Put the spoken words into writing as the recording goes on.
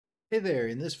Hey there,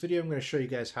 in this video I'm going to show you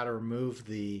guys how to remove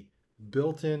the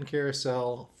built-in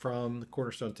carousel from the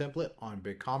Cornerstone template on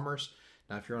BigCommerce.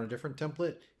 Now if you're on a different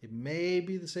template, it may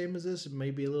be the same as this, it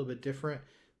may be a little bit different,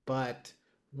 but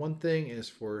one thing is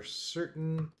for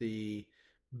certain, the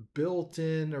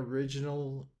built-in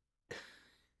original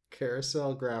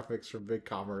carousel graphics from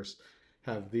BigCommerce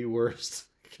have the worst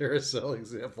carousel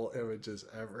example images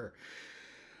ever.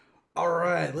 All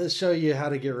right, let's show you how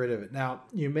to get rid of it. Now,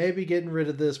 you may be getting rid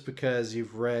of this because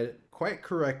you've read quite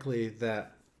correctly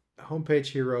that homepage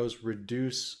heroes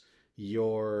reduce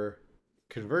your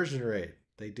conversion rate.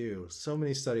 They do. So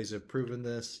many studies have proven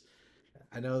this.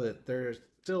 I know that there's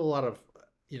still a lot of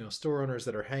store owners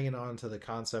that are hanging on to the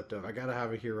concept of I gotta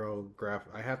have a hero graph.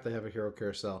 I have to have a hero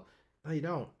carousel. No, you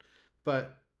don't.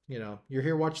 But you're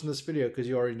here watching this video because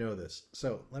you already know this.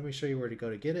 So let me show you where to go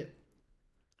to get it.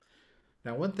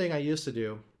 Now, one thing I used to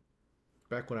do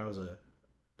back when I was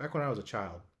a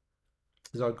child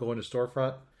is I'd go into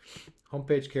storefront,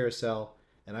 homepage carousel,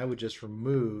 and I would just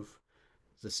remove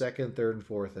the second, third, and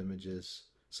fourth images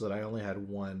so that I only had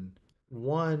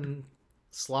one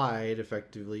slide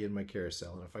effectively in my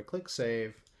carousel. And if I click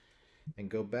save and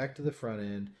go back to the front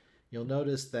end, you'll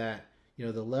notice that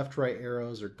the left right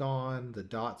arrows are gone, the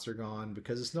dots are gone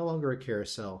because it's no longer a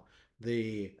carousel.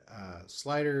 The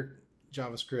slider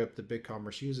JavaScript that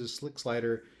BigCommerce uses, Slick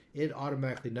Slider, it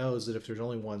automatically knows that if there's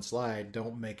only one slide,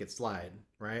 don't make it slide,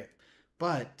 right?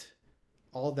 But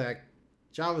all that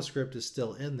JavaScript is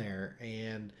still in there,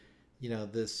 and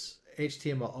this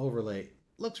HTML overlay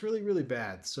looks really, really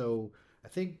bad. So I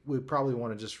think we probably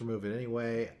want to just remove it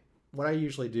anyway. What I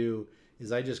usually do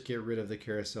is I just get rid of the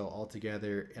carousel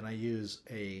altogether and I use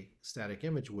a static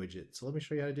image widget. So let me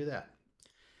show you how to do that.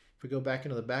 If we go back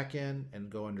into the back end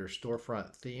and go under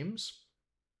storefront themes,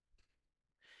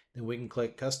 then we can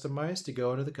click customize to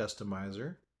go into the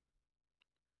customizer.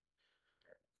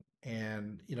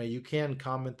 And you can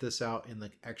comment this out in the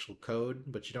actual code,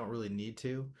 but you don't really need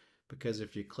to, because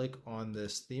if you click on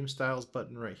this theme styles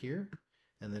button right here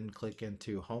and then click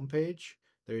into homepage,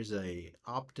 there's a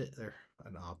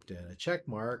check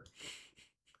mark.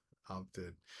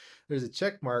 Opted. There's a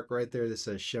check mark right there that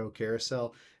says show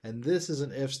carousel, and this is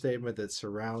an if statement that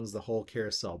surrounds the whole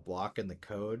carousel block in the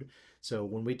code. So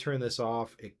when we turn this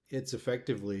off, it's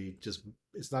effectively just,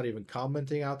 it's not even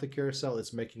commenting out the carousel,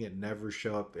 it's making it never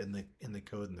show up in the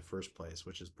code in the first place,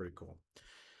 which is pretty cool.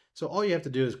 So all you have to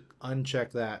do is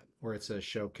uncheck that where it says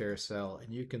show carousel,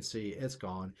 and you can see it's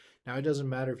gone. Now it doesn't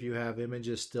matter if you have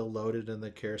images still loaded in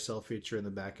the carousel feature in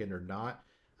the back end or not.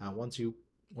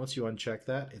 Once you uncheck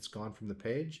that, it's gone from the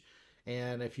page.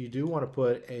 And if you do want to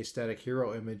put a static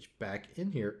hero image back in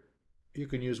here, you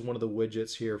can use one of the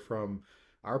widgets here from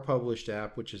our published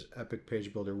app, which is Epic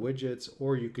Page Builder Widgets,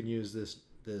 or you can use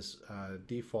this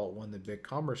default one that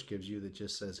BigCommerce gives you that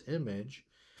just says image,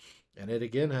 and it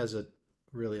again has a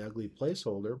really ugly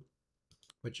placeholder,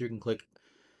 but you can click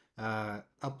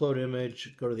upload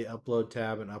image, go to the upload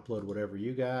tab and upload whatever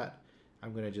you got.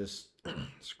 I'm going to just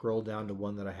scroll down to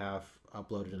one that I have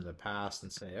uploaded in the past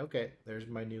and say, okay, there's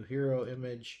my new hero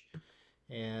image.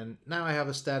 And now I have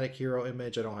a static hero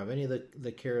image. I don't have any of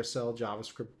the carousel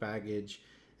JavaScript baggage.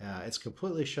 It's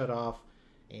completely shut off,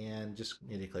 and just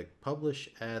need to click publish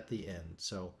at the end.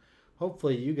 So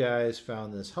hopefully you guys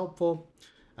found this helpful.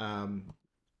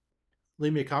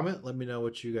 Leave me a comment. Let me know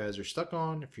what you guys are stuck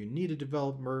on. If you need a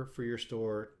developer for your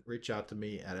store, reach out to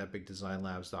me at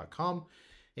epicdesignlabs.com.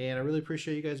 And I really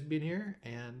appreciate you guys being here,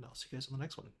 and I'll see you guys on the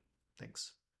next one.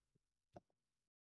 Thanks.